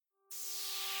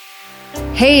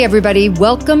Hey everybody,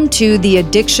 welcome to the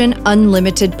Addiction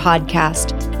Unlimited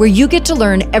podcast, where you get to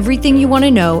learn everything you want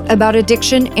to know about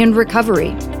addiction and recovery.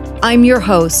 I'm your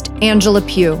host, Angela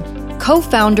Pugh,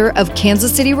 co-founder of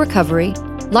Kansas City Recovery,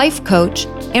 life coach,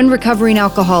 and recovering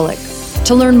alcoholic.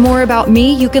 To learn more about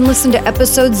me, you can listen to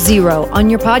episode 0 on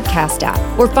your podcast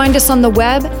app or find us on the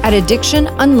web at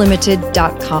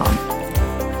addictionunlimited.com.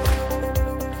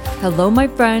 Hello, my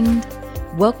friend.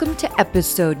 Welcome to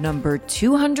episode number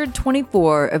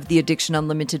 224 of the Addiction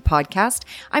Unlimited podcast.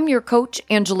 I'm your coach,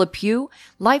 Angela Pugh,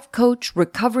 life coach,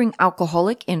 recovering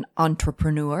alcoholic, and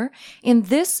entrepreneur, and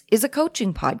this is a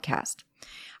coaching podcast.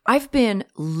 I've been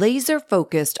laser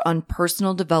focused on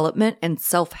personal development and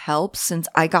self-help since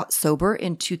I got sober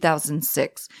in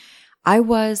 2006. I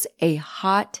was a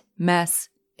hot mess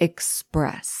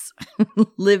express,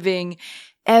 living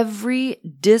every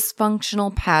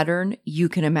dysfunctional pattern you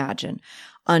can imagine.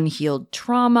 Unhealed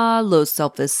trauma, low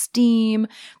self-esteem,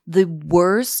 the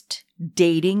worst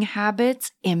dating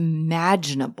habits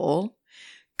imaginable,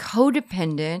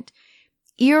 codependent,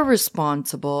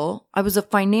 irresponsible. I was a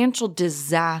financial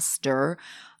disaster,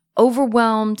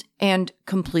 overwhelmed, and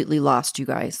completely lost, you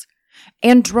guys.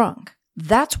 And drunk.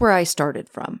 That's where I started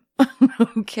from.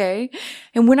 Okay?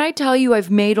 And when I tell you I've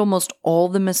made almost all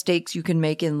the mistakes you can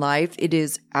make in life, it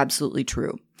is absolutely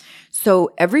true.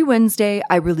 So every Wednesday,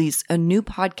 I release a new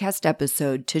podcast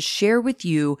episode to share with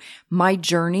you my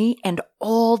journey and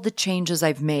all the changes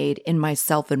I've made in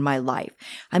myself and my life.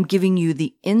 I'm giving you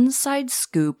the inside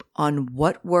scoop on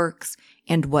what works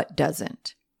and what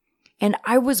doesn't. And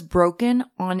I was broken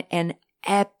on an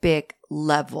epic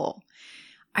level.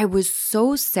 I was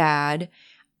so sad.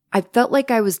 I felt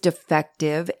like I was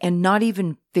defective and not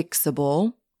even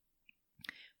fixable.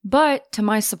 But to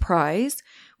my surprise,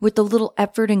 with a little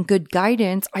effort and good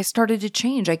guidance, I started to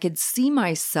change. I could see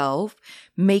myself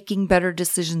making better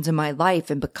decisions in my life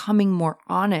and becoming more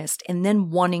honest and then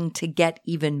wanting to get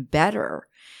even better.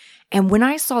 And when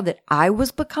I saw that I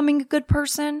was becoming a good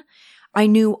person, I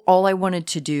knew all I wanted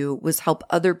to do was help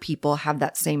other people have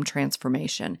that same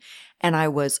transformation. And I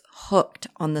was hooked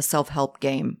on the self-help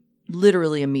game,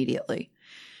 literally immediately.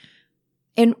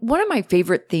 And one of my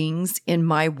favorite things in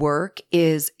my work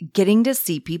is getting to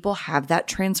see people have that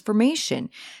transformation.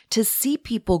 To see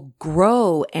people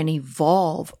grow and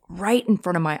evolve right in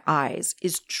front of my eyes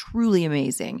is truly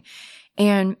amazing.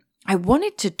 And I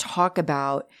wanted to talk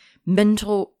about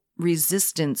mental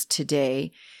resistance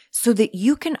today so that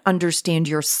you can understand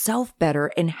yourself better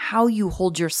and how you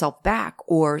hold yourself back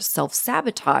or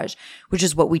self-sabotage, which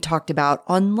is what we talked about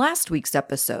on last week's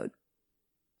episode.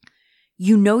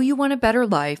 You know you want a better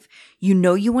life. You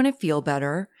know you want to feel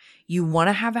better. You want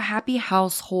to have a happy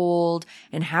household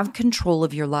and have control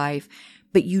of your life,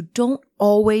 but you don't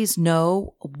always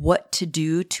know what to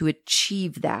do to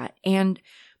achieve that. And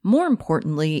more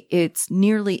importantly, it's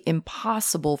nearly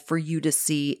impossible for you to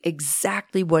see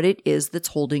exactly what it is that's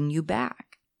holding you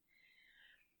back.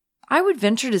 I would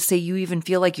venture to say you even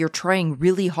feel like you're trying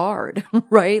really hard,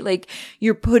 right? Like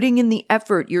you're putting in the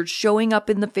effort, you're showing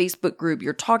up in the Facebook group,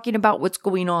 you're talking about what's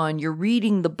going on, you're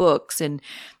reading the books and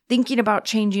thinking about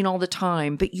changing all the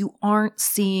time, but you aren't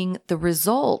seeing the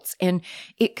results. And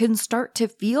it can start to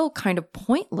feel kind of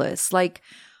pointless. Like,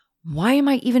 why am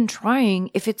I even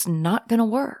trying if it's not going to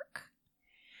work?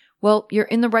 Well, you're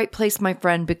in the right place, my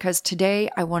friend, because today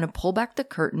I want to pull back the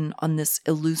curtain on this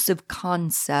elusive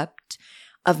concept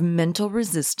of mental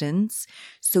resistance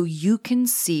so you can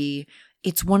see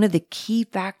it's one of the key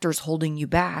factors holding you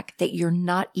back that you're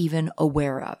not even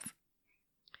aware of.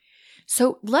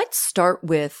 So let's start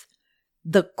with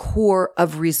the core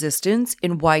of resistance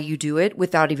and why you do it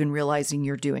without even realizing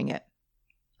you're doing it.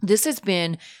 This has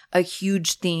been a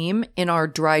huge theme in our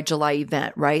Dry July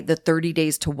event, right? The 30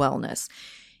 Days to Wellness.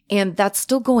 And that's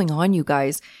still going on, you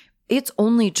guys. It's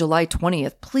only July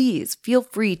 20th. Please feel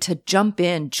free to jump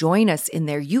in, join us in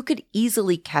there. You could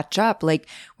easily catch up. Like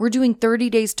we're doing 30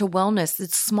 Days to Wellness.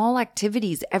 It's small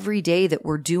activities every day that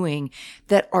we're doing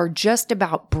that are just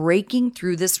about breaking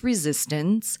through this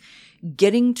resistance,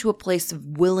 getting to a place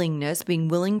of willingness, being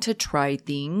willing to try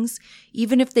things,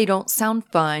 even if they don't sound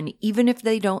fun, even if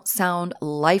they don't sound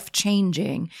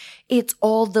life-changing. It's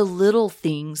all the little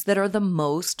things that are the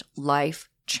most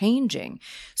life-changing.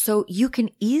 So you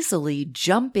can easily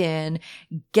jump in,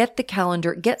 get the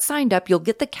calendar, get signed up. You'll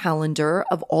get the calendar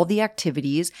of all the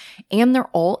activities, and they're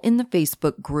all in the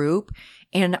Facebook group.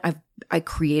 And I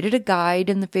created a guide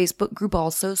in the Facebook group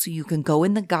also, so you can go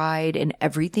in the guide and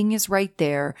everything is right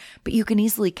there, but you can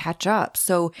easily catch up.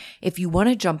 So if you want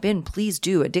to jump in, please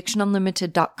do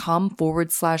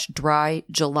addictionunlimited.com/dry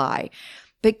July.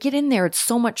 But get in there. It's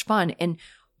so much fun. And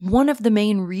One of the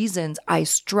main reasons I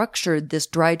structured this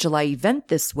Dry July event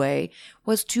this way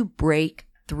was to break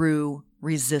through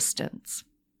resistance.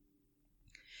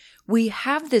 We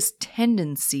have this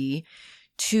tendency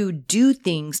to do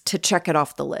things to check it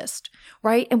off the list,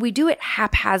 right? And we do it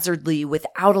haphazardly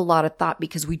without a lot of thought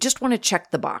because we just want to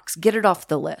check the box, get it off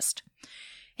the list.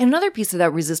 And another piece of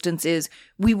that resistance is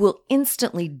we will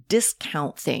instantly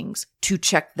discount things to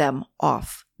check them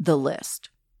off the list.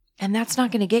 And that's not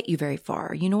going to get you very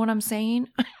far. You know what I'm saying?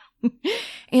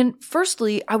 And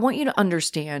firstly, I want you to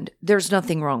understand there's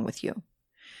nothing wrong with you.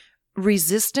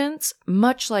 Resistance,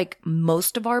 much like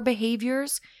most of our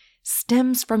behaviors,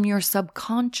 stems from your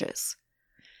subconscious,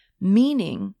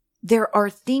 meaning there are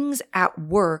things at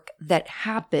work that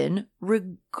happen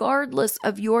regardless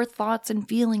of your thoughts and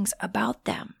feelings about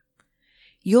them.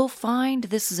 You'll find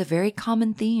this is a very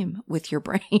common theme with your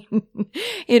brain.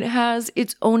 It has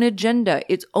its own agenda,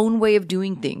 its own way of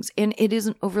doing things, and it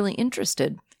isn't overly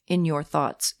interested in your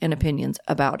thoughts and opinions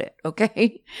about it,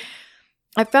 okay?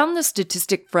 I found this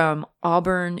statistic from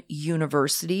Auburn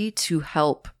University to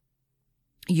help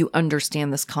you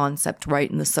understand this concept, right?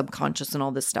 And the subconscious and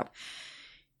all this stuff.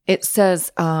 It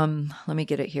says, let me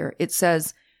get it here. It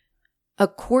says,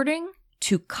 according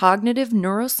to cognitive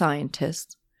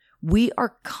neuroscientists, we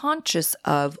are conscious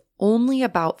of only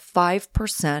about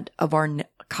 5% of our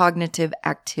cognitive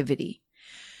activity.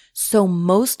 So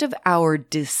most of our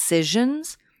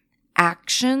decisions,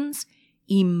 actions,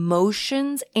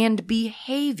 emotions, and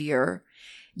behavior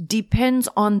depends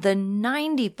on the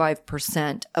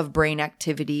 95% of brain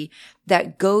activity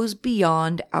that goes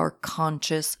beyond our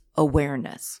conscious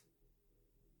awareness.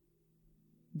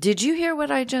 Did you hear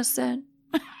what I just said?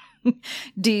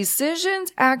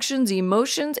 Decisions, actions,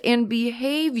 emotions, and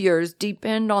behaviors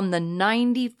depend on the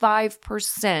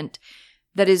 95%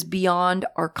 that is beyond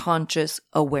our conscious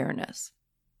awareness.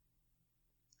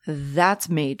 That's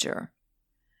major.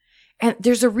 And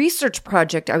there's a research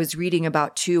project I was reading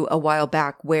about too a while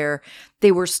back where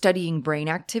they were studying brain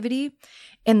activity,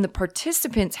 and the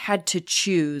participants had to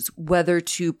choose whether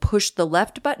to push the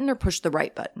left button or push the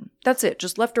right button. That's it,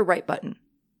 just left or right button.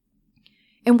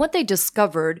 And what they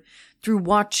discovered through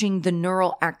watching the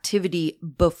neural activity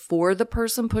before the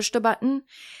person pushed a button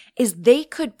is they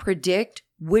could predict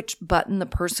which button the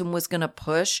person was going to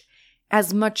push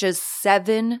as much as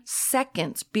 7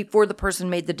 seconds before the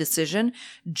person made the decision,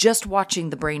 just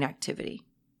watching the brain activity.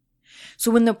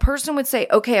 So when the person would say,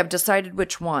 okay, I've decided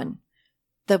which one,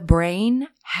 the brain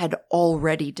had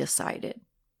already decided.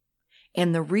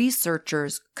 And the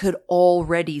researchers could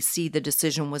already see the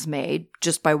decision was made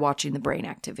just by watching the brain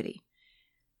activity.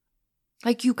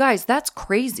 Like, you guys, that's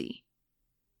crazy.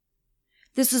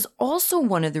 This is also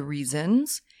one of the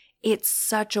reasons it's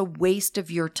such a waste of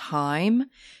your time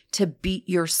to beat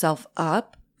yourself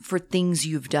up for things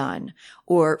you've done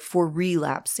or for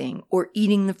relapsing or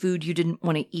eating the food you didn't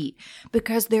want to eat,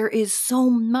 because there is so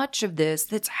much of this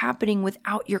that's happening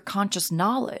without your conscious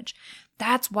knowledge.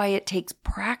 That's why it takes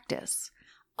practice,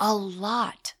 a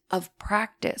lot of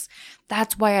practice.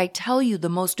 That's why I tell you the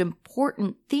most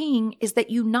important thing is that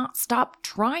you not stop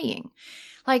trying.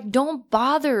 Like, don't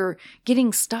bother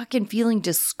getting stuck and feeling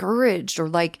discouraged or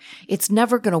like it's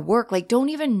never going to work. Like, don't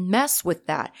even mess with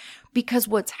that, because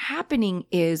what's happening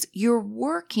is you're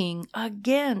working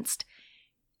against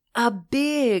a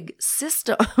big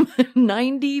system.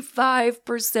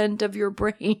 95% of your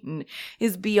brain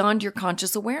is beyond your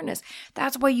conscious awareness.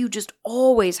 That's why you just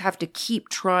always have to keep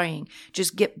trying.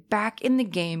 Just get back in the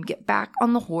game, get back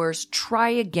on the horse, try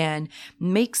again,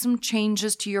 make some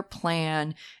changes to your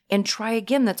plan, and try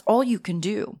again. That's all you can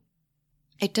do.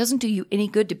 It doesn't do you any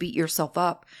good to beat yourself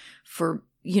up for,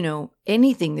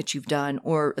 anything that you've done,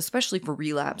 or especially for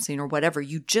relapsing or whatever.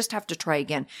 You just have to try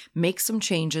again, make some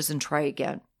changes and try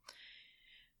again.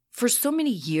 For so many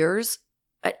years,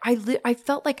 I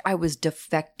felt like I was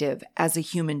defective as a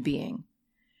human being.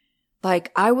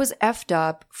 Like, I was effed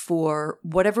up for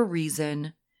whatever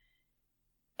reason.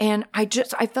 And I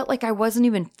felt like I wasn't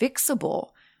even fixable.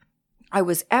 I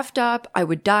was effed up. I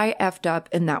would die effed up.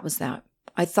 And that was that.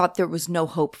 I thought there was no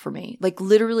hope for me. Like,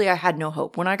 literally, I had no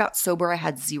hope. When I got sober, I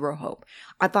had zero hope.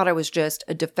 I thought I was just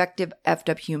a defective, effed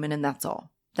up human, and that's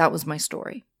all. That was my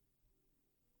story.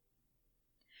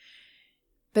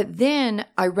 But then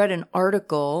I read an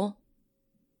article,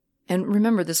 and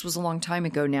remember, this was a long time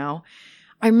ago now.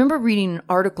 I remember reading an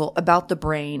article about the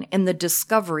brain and the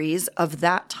discoveries of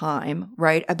that time,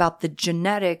 right? About the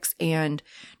genetics and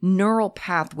neural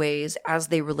pathways as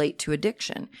they relate to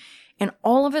addiction. And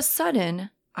all of a sudden,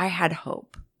 I had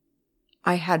hope.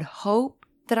 I had hope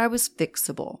that I was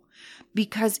fixable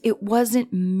because it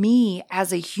wasn't me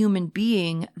as a human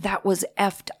being that was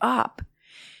effed up.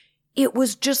 It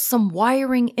was just some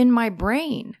wiring in my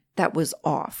brain that was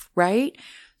off, right?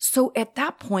 So at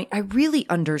that point, I really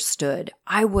understood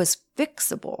I was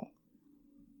fixable.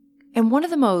 And one of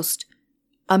the most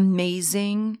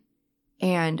amazing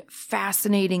and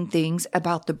fascinating things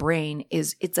about the brain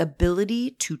is its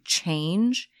ability to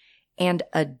change and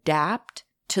adapt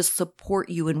to support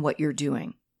you in what you're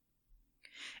doing.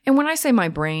 And when I say my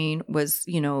brain was,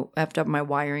 effed up, my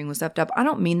wiring was effed up, I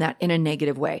don't mean that in a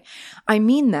negative way. I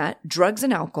mean that drugs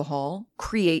and alcohol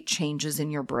create changes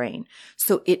in your brain.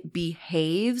 So it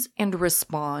behaves and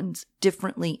responds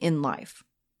differently in life.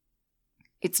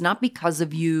 It's not because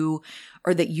of you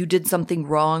or that you did something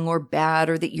wrong or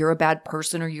bad or that you're a bad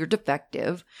person or you're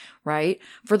defective, right?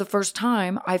 For the first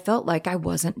time, I felt like I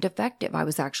wasn't defective. I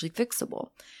was actually fixable.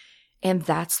 And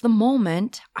that's the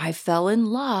moment I fell in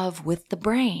love with the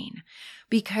brain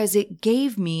because it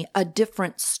gave me a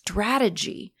different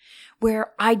strategy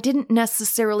where I didn't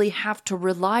necessarily have to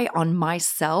rely on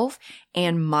myself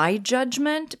and my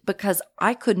judgment because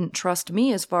I couldn't trust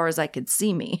me as far as I could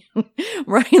see me,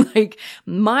 right? Like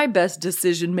my best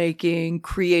decision making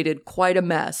created quite a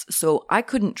mess. So I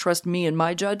couldn't trust me and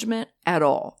my judgment at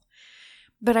all.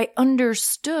 But I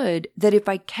understood that if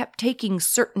I kept taking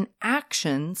certain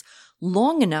actions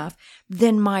long enough,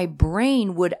 then my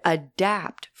brain would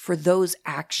adapt for those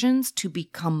actions to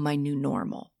become my new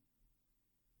normal.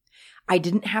 I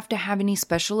didn't have to have any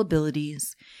special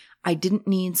abilities. I didn't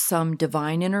need some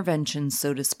divine intervention,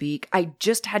 so to speak. I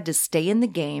just had to stay in the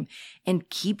game and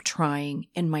keep trying,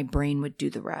 and my brain would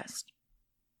do the rest.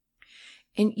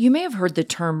 And you may have heard the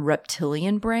term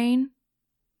reptilian brain,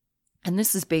 and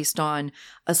this is based on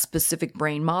a specific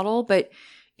brain model, but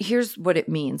here's what it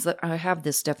means. I have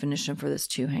this definition for this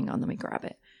too. Hang on, let me grab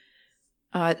it.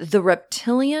 The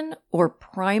reptilian or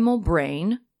primal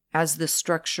brain, as the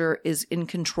structure is in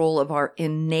control of our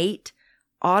innate,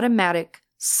 automatic,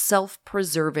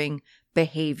 self-preserving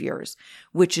behaviors,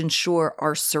 which ensure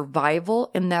our survival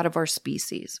and that of our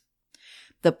species.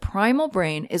 The primal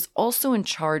brain is also in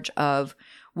charge of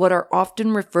what are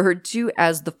often referred to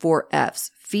as the 4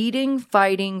 F's: feeding,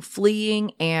 fighting,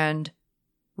 fleeing, and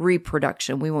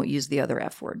reproduction. We won't use the other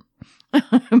F word.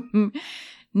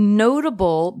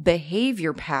 Notable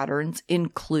behavior patterns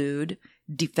include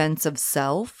defense of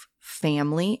self,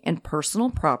 family, and personal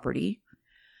property,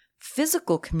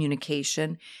 physical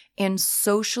communication, and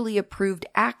socially approved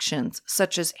actions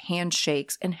such as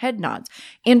handshakes and head nods.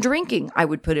 And drinking, I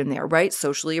would put in there, right?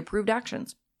 Socially approved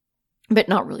actions. But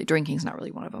not really. Drinking's not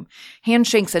really one of them.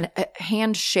 Handshakes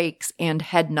and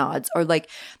head nods are like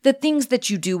the things that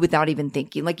you do without even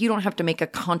thinking. Like you don't have to make a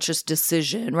conscious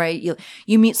decision, right?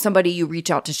 You meet somebody, you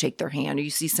reach out to shake their hand, or you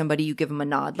see somebody, you give them a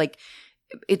nod. Like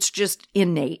it's just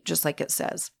innate, just like it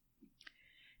says.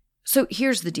 So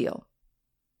here's the deal.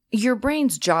 Your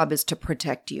brain's job is to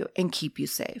protect you and keep you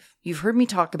safe. You've heard me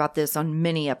talk about this on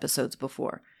many episodes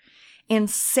before. And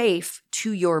safe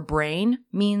to your brain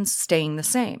means staying the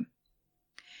same.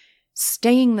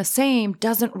 Staying the same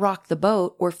doesn't rock the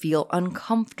boat or feel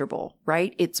uncomfortable,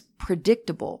 right? It's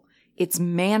predictable, it's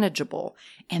manageable,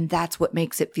 and that's what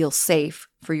makes it feel safe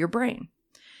for your brain.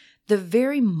 The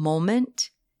very moment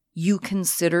you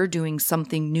consider doing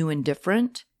something new and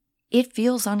different, it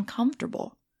feels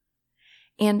uncomfortable.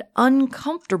 And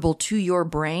uncomfortable to your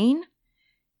brain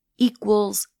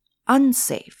equals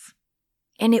unsafe.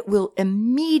 And it will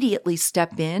immediately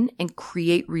step in and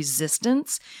create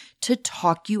resistance to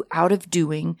talk you out of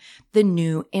doing the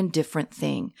new and different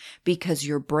thing because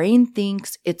your brain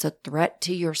thinks it's a threat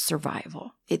to your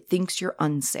survival. It thinks you're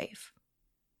unsafe.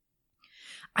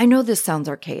 I know this sounds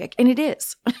archaic, and it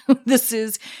is. This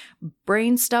is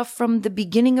brain stuff from the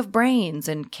beginning of brains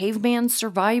and caveman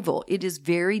survival. It is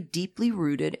very deeply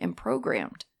rooted and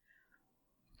programmed.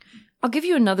 I'll give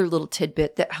you another little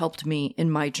tidbit that helped me in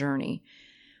my journey.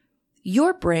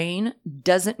 Your brain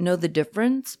doesn't know the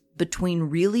difference between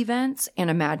real events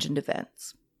and imagined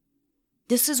events.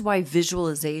 This is why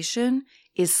visualization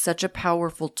is such a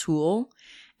powerful tool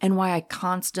and why I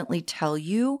constantly tell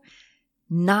you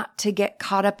not to get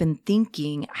caught up in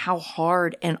thinking how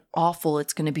hard and awful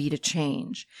it's going to be to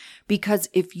change. Because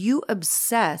if you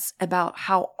obsess about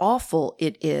how awful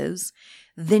it is,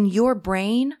 then your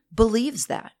brain believes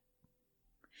that.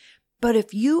 But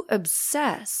if you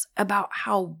obsess about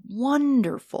how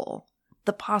wonderful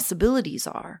the possibilities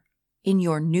are in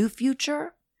your new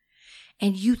future,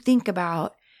 and you think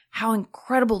about how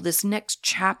incredible this next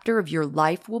chapter of your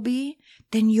life will be,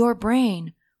 then your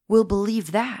brain will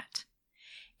believe that.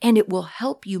 And it will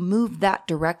help you move that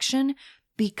direction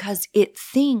because it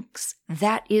thinks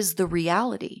that is the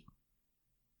reality.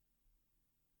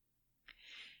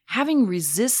 Having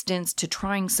resistance to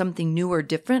trying something new or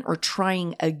different or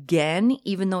trying again,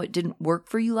 even though it didn't work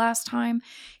for you last time,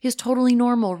 is totally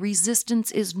normal. Resistance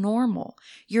is normal.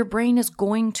 Your brain is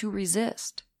going to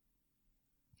resist.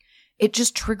 It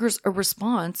just triggers a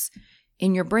response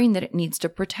in your brain that it needs to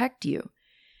protect you.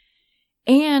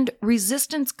 And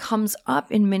resistance comes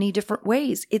up in many different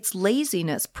ways. It's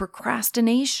laziness,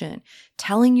 procrastination,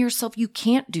 telling yourself you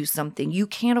can't do something, you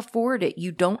can't afford it,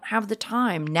 you don't have the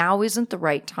time, now isn't the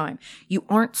right time, you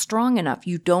aren't strong enough,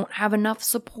 you don't have enough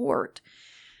support,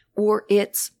 or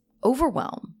it's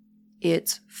overwhelm,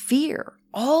 it's fear.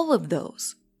 All of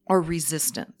those are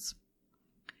resistance.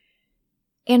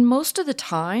 And most of the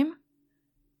time,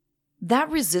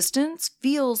 that resistance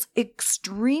feels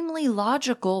extremely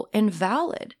logical and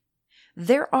valid.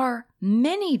 There are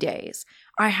many days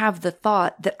I have the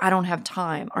thought that I don't have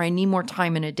time or I need more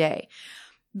time in a day.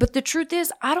 But the truth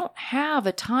is, I don't have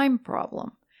a time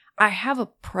problem. I have a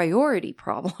priority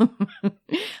problem.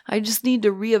 I just need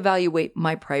to reevaluate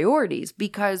my priorities,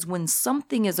 because when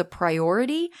something is a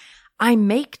priority, I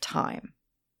make time.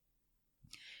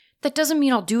 That doesn't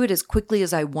mean I'll do it as quickly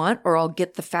as I want or I'll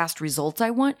get the fast results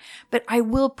I want, but I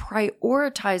will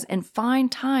prioritize and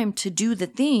find time to do the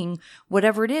thing,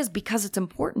 whatever it is, because it's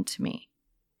important to me.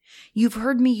 You've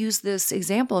heard me use this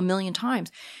example a million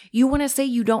times. You want to say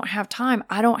you don't have time.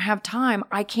 I don't have time.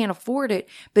 I can't afford it.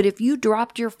 But if you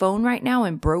dropped your phone right now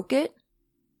and broke it,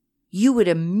 you would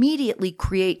immediately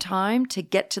create time to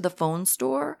get to the phone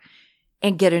store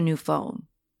and get a new phone.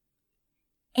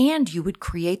 And you would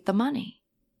create the money,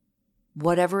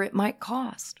 whatever it might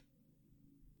cost.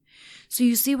 So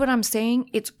you see what I'm saying?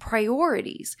 It's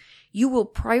priorities. You will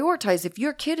prioritize. If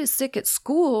your kid is sick at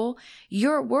school,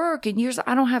 you're at work and you're,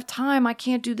 I don't have time, I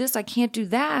can't do this, I can't do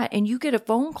that. And you get a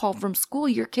phone call from school,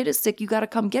 your kid is sick, you got to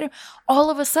come get him. All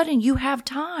of a sudden you have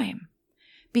time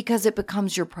because it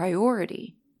becomes your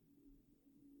priority.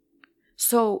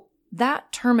 So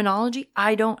that terminology,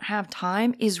 I don't have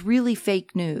time, is really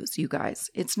fake news, you guys.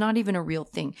 It's not even a real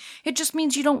thing. It just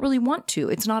means you don't really want to.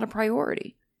 It's not a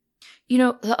priority. You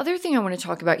know, the other thing I want to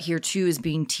talk about here too is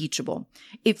being teachable.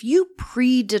 If you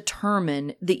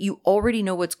predetermine that you already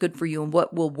know what's good for you and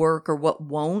what will work or what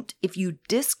won't, if you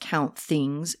discount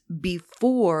things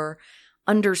before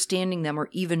understanding them or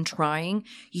even trying,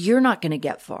 you're not going to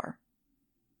get far.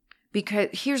 Because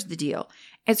here's the deal.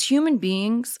 As human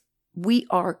beings, we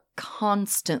are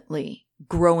constantly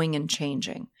growing and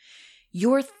changing.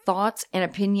 Your thoughts and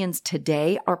opinions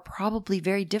today are probably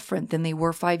very different than they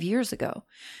were 5 years ago.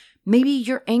 Maybe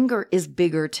your anger is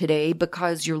bigger today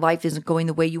because your life isn't going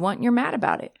the way you want and you're mad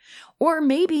about it. Or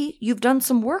maybe you've done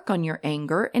some work on your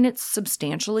anger and it's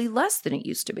substantially less than it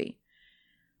used to be.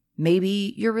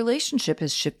 Maybe your relationship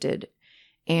has shifted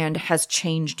and has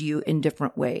changed you in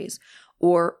different ways.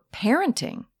 Or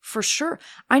parenting, for sure.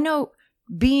 I know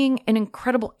being an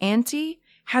incredible auntie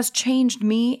has changed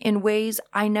me in ways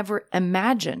I never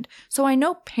imagined. So I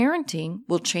know parenting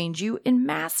will change you in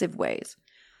massive ways.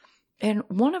 And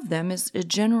one of them is a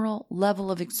general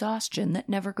level of exhaustion that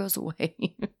never goes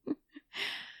away.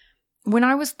 When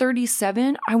I was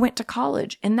 37, I went to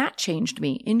college, and that changed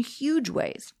me in huge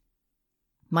ways.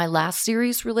 My last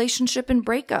serious relationship and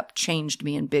breakup changed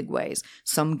me in big ways,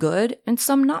 some good and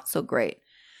some not so great.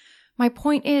 My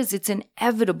point is, it's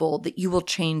inevitable that you will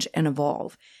change and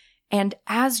evolve. And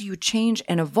as you change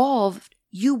and evolve,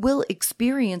 you will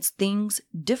experience things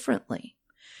differently.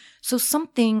 So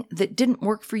something that didn't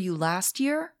work for you last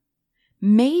year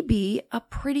may be a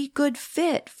pretty good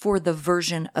fit for the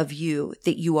version of you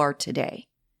that you are today.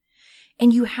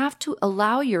 And you have to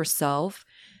allow yourself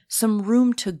some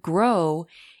room to grow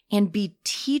and be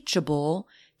teachable,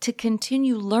 to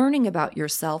continue learning about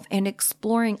yourself and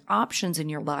exploring options in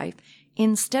your life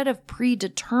instead of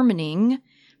predetermining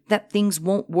that things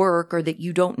won't work or that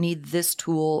you don't need this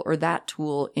tool or that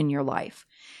tool in your life.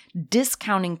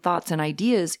 Discounting thoughts and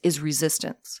ideas is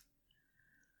resistance.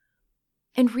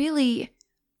 And really,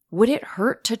 would it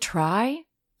hurt to try?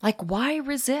 Like, why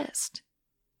resist?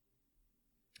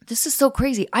 This is so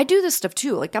crazy. I do this stuff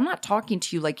too. Like, I'm not talking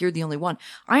to you like you're the only one.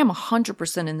 I am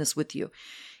 100% in this with you.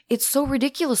 It's so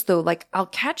ridiculous though. Like, I'll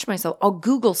catch myself. I'll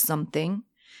Google something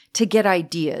to get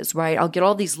ideas, right? I'll get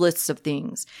all these lists of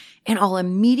things and I'll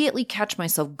immediately catch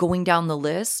myself going down the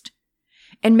list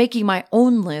and making my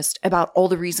own list about all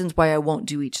the reasons why I won't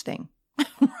do each thing,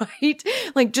 right?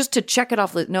 Like, just to check it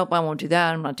off. Nope, I won't do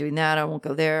that. I'm not doing that. I won't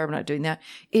go there. I'm not doing that.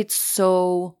 It's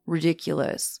so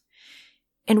ridiculous.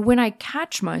 And when I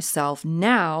catch myself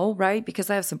now, right, because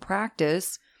I have some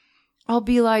practice, I'll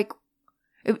be like,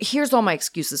 Here's all my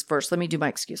excuses first. Let me do my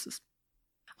excuses.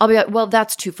 I'll be like, well,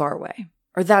 that's too far away.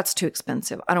 Or that's too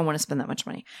expensive. I don't want to spend that much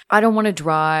money. I don't want to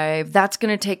drive. That's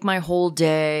going to take my whole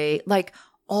day. Like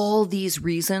all these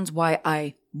reasons why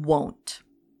I won't.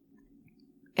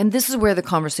 And this is where the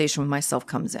conversation with myself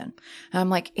comes in. And I'm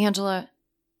like, Angela,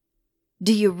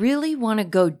 do you really want to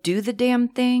go do the damn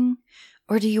thing?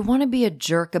 Or do you want to be a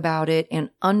jerk about it and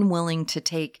unwilling to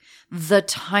take the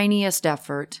tiniest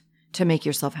effort to make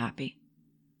yourself happy?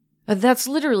 That's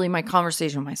literally my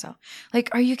conversation with myself. Like,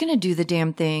 are you going to do the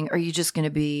damn thing? Or are you just going to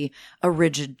be a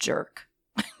rigid jerk?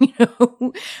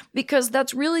 Because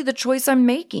that's really the choice I'm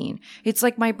making. It's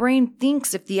like my brain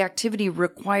thinks if the activity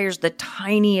requires the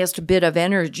tiniest bit of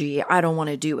energy, I don't want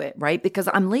to do it, right? Because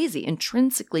I'm lazy.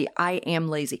 Intrinsically, I am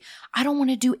lazy. I don't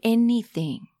want to do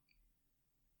anything.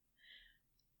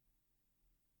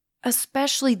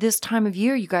 Especially this time of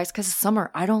year, you guys, because it's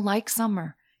summer. I don't like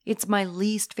summer. It's my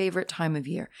least favorite time of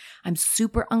year. I'm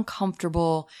super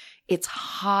uncomfortable. It's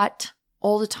hot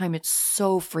all the time. It's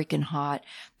so freaking hot.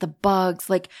 The bugs,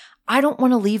 like, I don't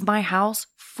want to leave my house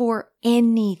for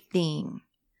anything.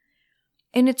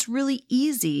 And it's really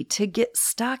easy to get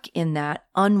stuck in that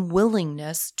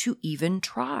unwillingness to even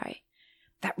try,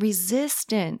 that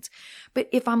resistance. But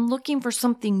if I'm looking for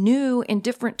something new and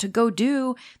different to go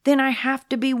do, then I have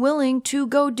to be willing to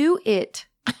go do it.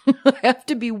 I have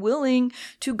to be willing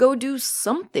to go do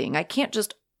something. I can't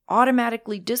just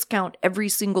automatically discount every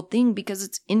single thing because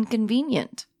it's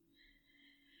inconvenient.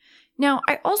 Now,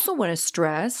 I also want to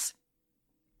stress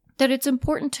that it's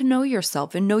important to know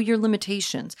yourself and know your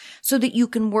limitations so that you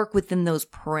can work within those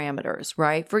parameters,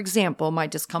 right? For example, my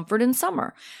discomfort in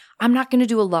summer. I'm not going to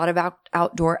do a lot of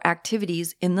outdoor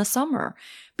activities in the summer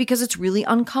because it's really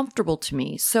uncomfortable to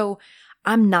me. So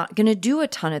I'm not going to do a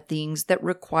ton of things that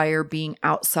require being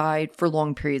outside for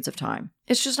long periods of time.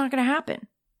 It's just not going to happen.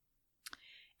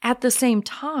 At the same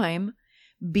time,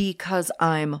 because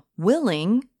I'm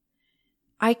willing,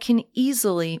 I can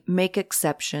easily make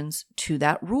exceptions to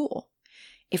that rule.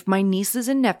 If my nieces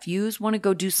and nephews want to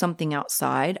go do something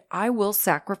outside, I will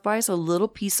sacrifice a little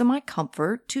piece of my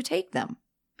comfort to take them.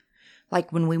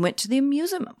 Like when we went to the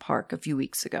amusement park a few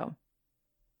weeks ago.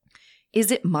 Is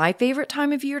it my favorite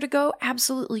time of year to go?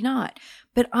 Absolutely not.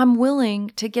 But I'm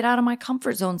willing to get out of my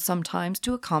comfort zone sometimes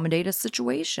to accommodate a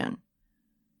situation.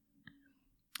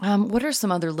 What are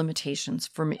some other limitations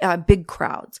for me? Big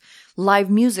crowds, live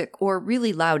music, or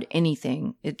really loud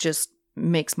anything. It just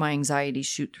makes my anxiety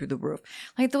shoot through the roof.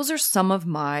 Like those are some of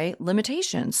my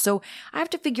limitations. So I have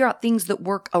to figure out things that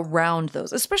work around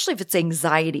those, especially if it's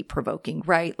anxiety provoking,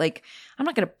 right? Like I'm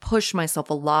not going to push myself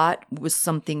a lot with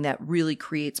something that really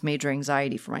creates major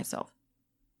anxiety for myself.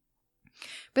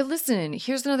 But listen,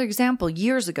 here's another example.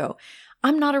 Years ago,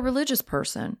 I'm not a religious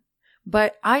person,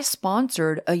 but I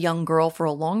sponsored a young girl for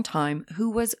a long time who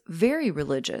was very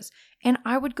religious, and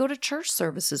I would go to church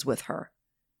services with her.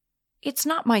 It's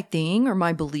not my thing or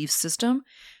my belief system,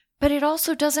 but it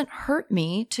also doesn't hurt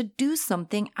me to do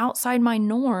something outside my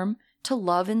norm to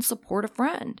love and support a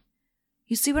friend.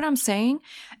 You see what I'm saying?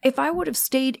 If I would have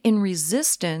stayed in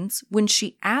resistance when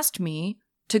she asked me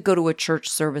to go to a church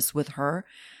service with her,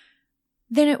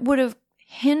 then it would have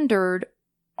hindered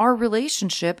our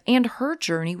relationship and her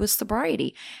journey with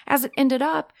sobriety. As it ended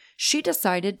up, she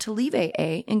decided to leave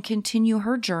AA and continue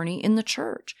her journey in the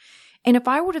church. And if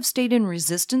I would have stayed in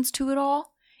resistance to it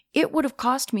all, it would have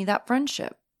cost me that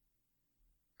friendship.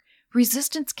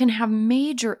 Resistance can have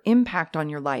major impact on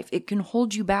your life. It can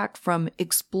hold you back from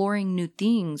exploring new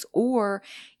things or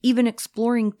even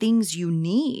exploring things you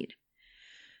need.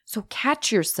 So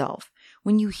catch yourself.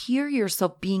 When you hear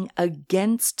yourself being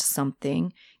against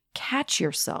something, catch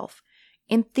yourself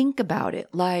and think about it.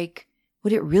 Like,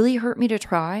 would it really hurt me to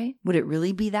try? Would it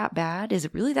really be that bad? Is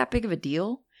it really that big of a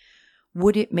deal?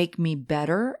 Would it make me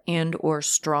better and or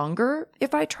stronger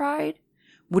if I tried?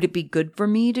 Would it be good for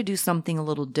me to do something a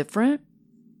little different?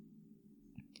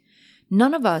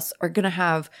 None of us are going to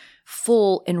have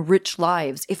full and rich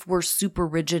lives if we're super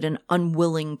rigid and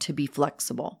unwilling to be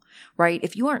flexible, right?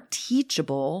 If you aren't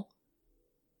teachable,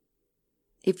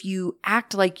 if you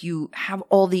act like you have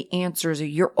all the answers or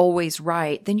you're always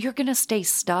right, then you're going to stay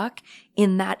stuck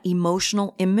in that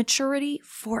emotional immaturity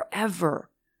forever.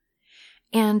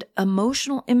 And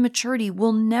emotional immaturity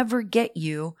will never get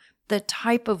you the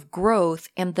type of growth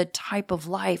and the type of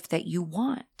life that you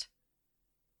want.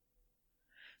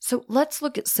 So let's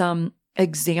look at some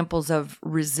examples of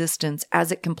resistance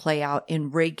as it can play out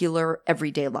in regular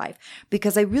everyday life,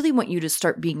 because I really want you to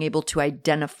start being able to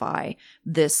identify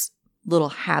this little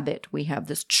habit we have,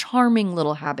 this charming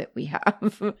little habit we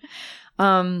have.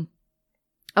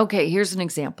 Okay, here's an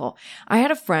example. I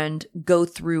had a friend go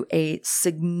through a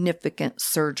significant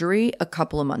surgery a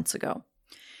couple of months ago.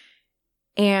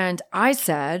 And I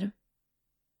said,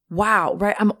 wow,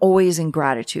 right? I'm always in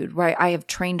gratitude, right? I have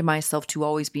trained myself to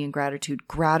always be in gratitude.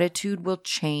 Gratitude will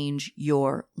change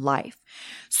your life.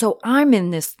 So I'm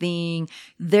in this thing.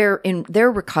 They're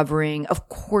recovering, of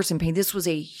course, in pain. This was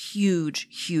a huge,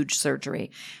 huge surgery.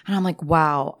 And I'm like,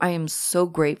 wow, I am so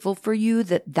grateful for you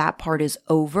that part is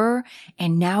over.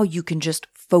 And now you can just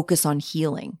focus on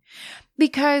healing,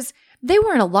 because they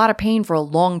were in a lot of pain for a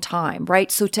long time,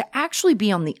 right? So to actually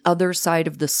be on the other side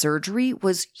of the surgery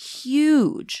was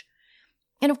huge.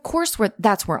 And of course,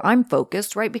 that's where I'm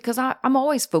focused, right? Because I'm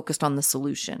always focused on the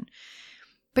solution.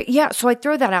 But yeah, so I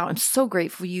throw that out. I'm so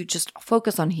grateful you just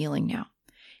focus on healing now.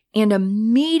 And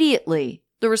immediately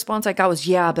the response I got was,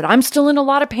 yeah, but I'm still in a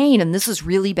lot of pain and this is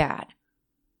really bad.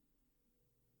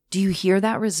 Do you hear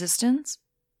that resistance?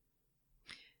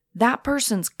 That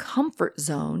person's comfort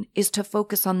zone is to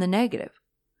focus on the negative.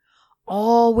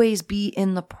 Always be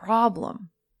in the problem.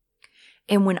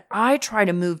 And when I try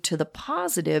to move to the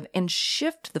positive and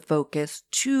shift the focus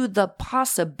to the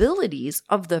possibilities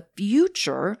of the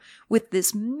future with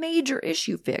this major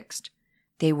issue fixed,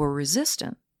 they were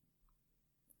resistant.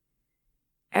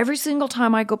 Every single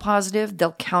time I go positive,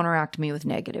 they'll counteract me with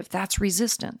negative. That's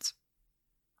resistance.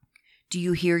 Do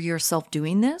you hear yourself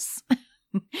doing this?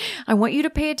 I want you to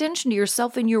pay attention to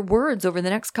yourself and your words over the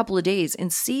next couple of days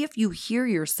and see if you hear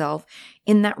yourself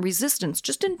in that resistance,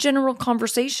 just in general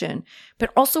conversation,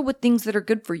 but also with things that are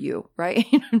good for you, right?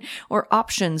 Or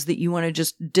options that you want to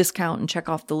just discount and check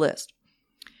off the list.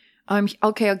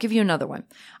 Okay, I'll give you another one.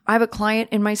 I have a client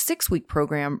in my 6-week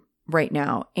program right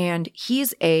now, and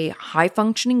he's a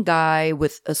high-functioning guy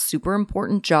with a super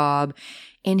important job.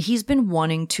 And he's been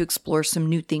wanting to explore some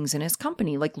new things in his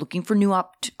company, like looking for new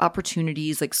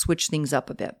opportunities, like switch things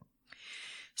up a bit.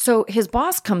 So his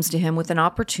boss comes to him with an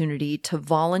opportunity to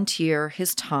volunteer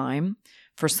his time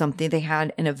for something. They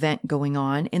had an event going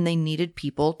on and they needed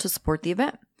people to support the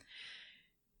event.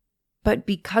 But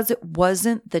because it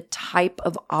wasn't the type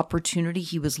of opportunity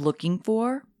he was looking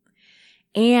for,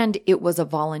 and it was a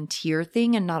volunteer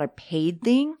thing and not a paid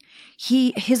thing,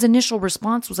 his initial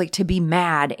response was like to be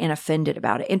mad and offended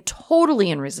about it and totally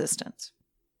in resistance.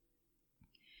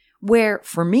 Where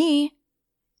for me,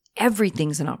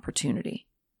 everything's an opportunity.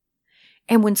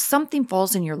 And when something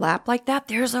falls in your lap like that,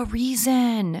 there's a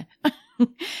reason.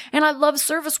 And I love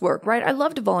service work, right? I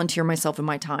love to volunteer myself in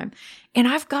my time. And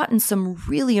I've gotten some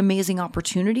really amazing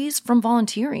opportunities from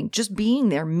volunteering, just being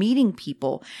there, meeting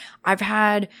people. I've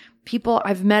had people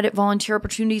I've met at volunteer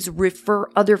opportunities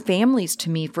refer other families to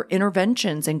me for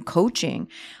interventions and coaching.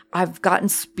 I've gotten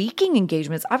speaking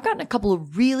engagements. I've gotten a couple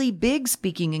of really big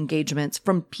speaking engagements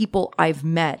from people I've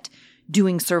met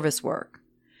doing service work.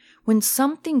 When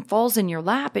something falls in your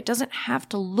lap, it doesn't have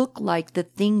to look like the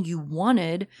thing you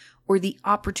wanted or the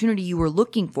opportunity you were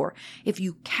looking for. If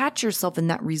you catch yourself in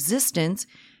that resistance,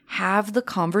 have the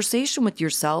conversation with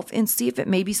yourself and see if it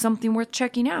may be something worth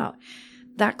checking out.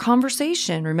 That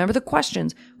conversation, remember the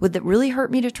questions. Would it really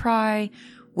hurt me to try?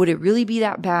 Would it really be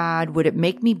that bad? Would it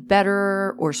make me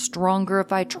better or stronger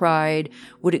if I tried?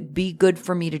 Would it be good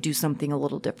for me to do something a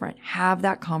little different? Have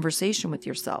that conversation with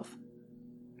yourself.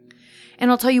 And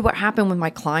I'll tell you what happened with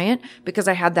my client, because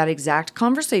I had that exact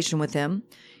conversation with him.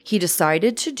 He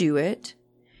decided to do it.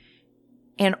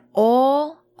 And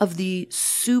all of the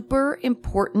super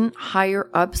important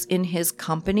higher ups in his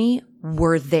company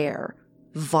were there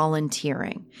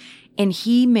volunteering. And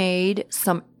he made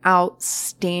some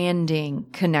outstanding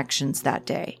connections that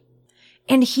day.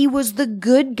 And he was the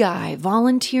good guy,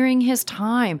 volunteering his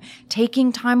time,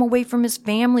 taking time away from his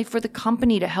family for the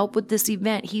company to help with this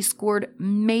event. He scored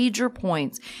major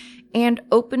points and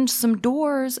opened some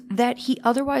doors that he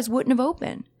otherwise wouldn't have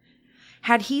opened.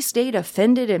 Had he stayed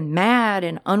offended and mad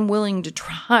and unwilling to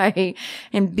try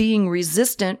and being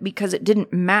resistant because it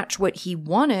didn't match what he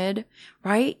wanted,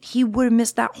 right? He would have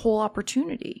missed that whole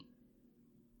opportunity.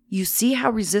 You see how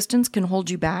resistance can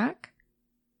hold you back?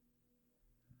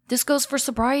 This goes for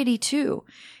sobriety too.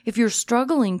 If you're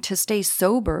struggling to stay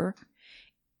sober,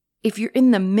 if you're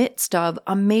in the midst of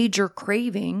a major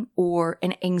craving or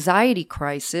an anxiety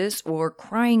crisis or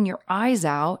crying your eyes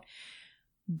out,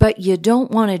 but you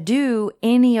don't want to do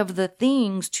any of the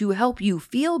things to help you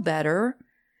feel better,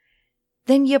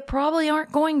 then you probably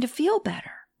aren't going to feel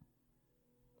better.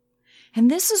 And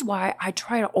this is why I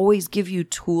try to always give you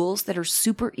tools that are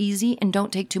super easy and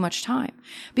don't take too much time,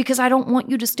 because I don't want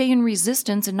you to stay in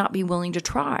resistance and not be willing to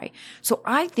try. So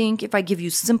I think if I give you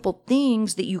simple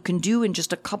things that you can do in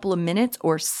just a couple of minutes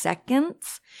or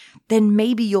seconds, then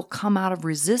maybe you'll come out of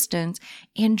resistance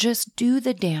and just do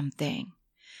the damn thing.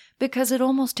 Because it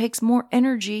almost takes more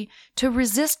energy to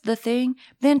resist the thing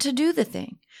than to do the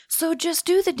thing. So just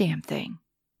do the damn thing.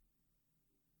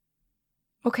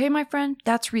 Okay, my friend,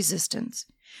 that's resistance.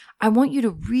 I want you to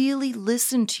really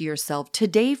listen to yourself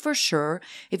today for sure.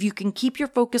 If you can keep your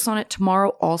focus on it tomorrow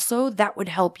also, that would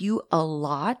help you a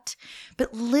lot.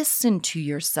 But listen to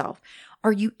yourself.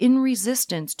 Are you in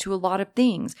resistance to a lot of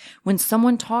things? When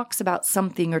someone talks about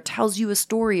something or tells you a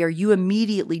story, are you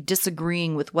immediately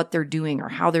disagreeing with what they're doing or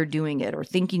how they're doing it or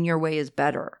thinking your way is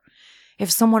better?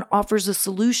 If someone offers a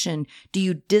solution, do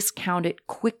you discount it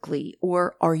quickly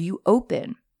or are you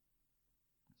open?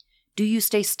 Do you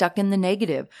stay stuck in the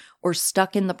negative or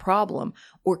stuck in the problem?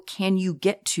 Or can you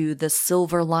get to the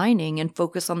silver lining and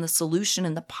focus on the solution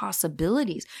and the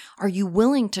possibilities? Are you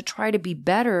willing to try to be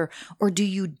better, or do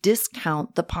you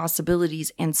discount the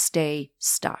possibilities and stay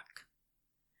stuck?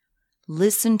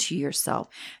 Listen to yourself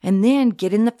and then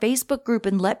get in the Facebook group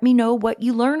and let me know what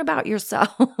you learn about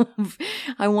yourself.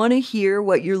 I want to hear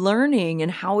what you're learning and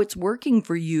how it's working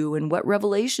for you and what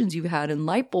revelations you've had and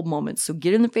light bulb moments. So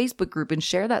get in the Facebook group and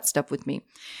share that stuff with me.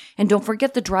 And don't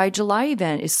forget the Dry July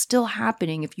event is still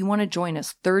happening. If you want to join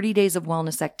us, 30 days of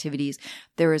wellness activities,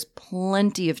 there is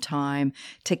plenty of time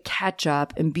to catch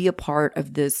up and be a part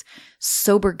of this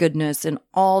sober goodness and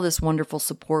all this wonderful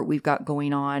support we've got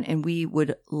going on. And we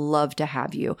would love to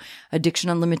have you.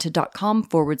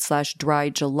 addictionunlimited.com/Dry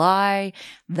July.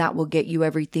 That will get you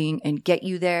everything and get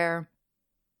you there.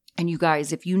 And you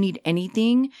guys, if you need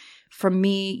anything from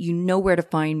me, you know where to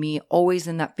find me, always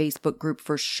in that Facebook group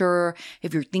for sure.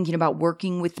 If you're thinking about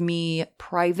working with me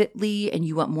privately and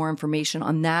you want more information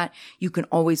on that, you can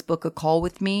always book a call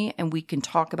with me and we can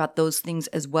talk about those things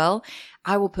as well.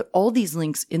 I will put all these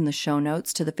links in the show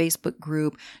notes to the Facebook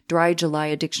group, Dry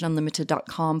July,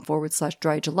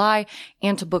 addictionunlimited.com/Dry July,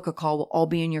 and to book a call will all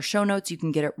be in your show notes. You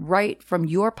can get it right from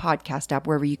your podcast app,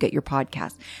 wherever you get your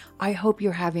podcast. I hope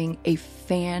you're having a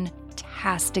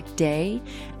fantastic day,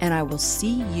 and I will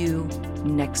see you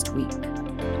next week.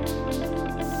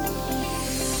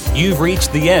 You've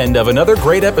reached the end of another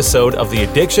great episode of the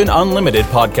Addiction Unlimited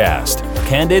podcast.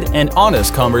 Candid and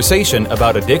honest conversation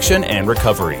about addiction and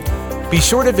recovery. Be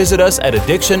sure to visit us at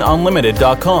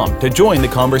addictionunlimited.com to join the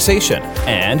conversation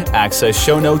and access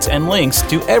show notes and links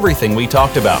to everything we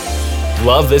talked about.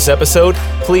 Love this episode?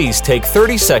 Please take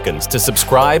 30 seconds to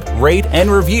subscribe, rate, and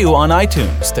review on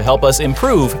iTunes to help us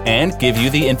improve and give you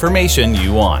the information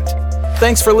you want.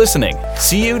 Thanks for listening.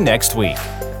 See you next week.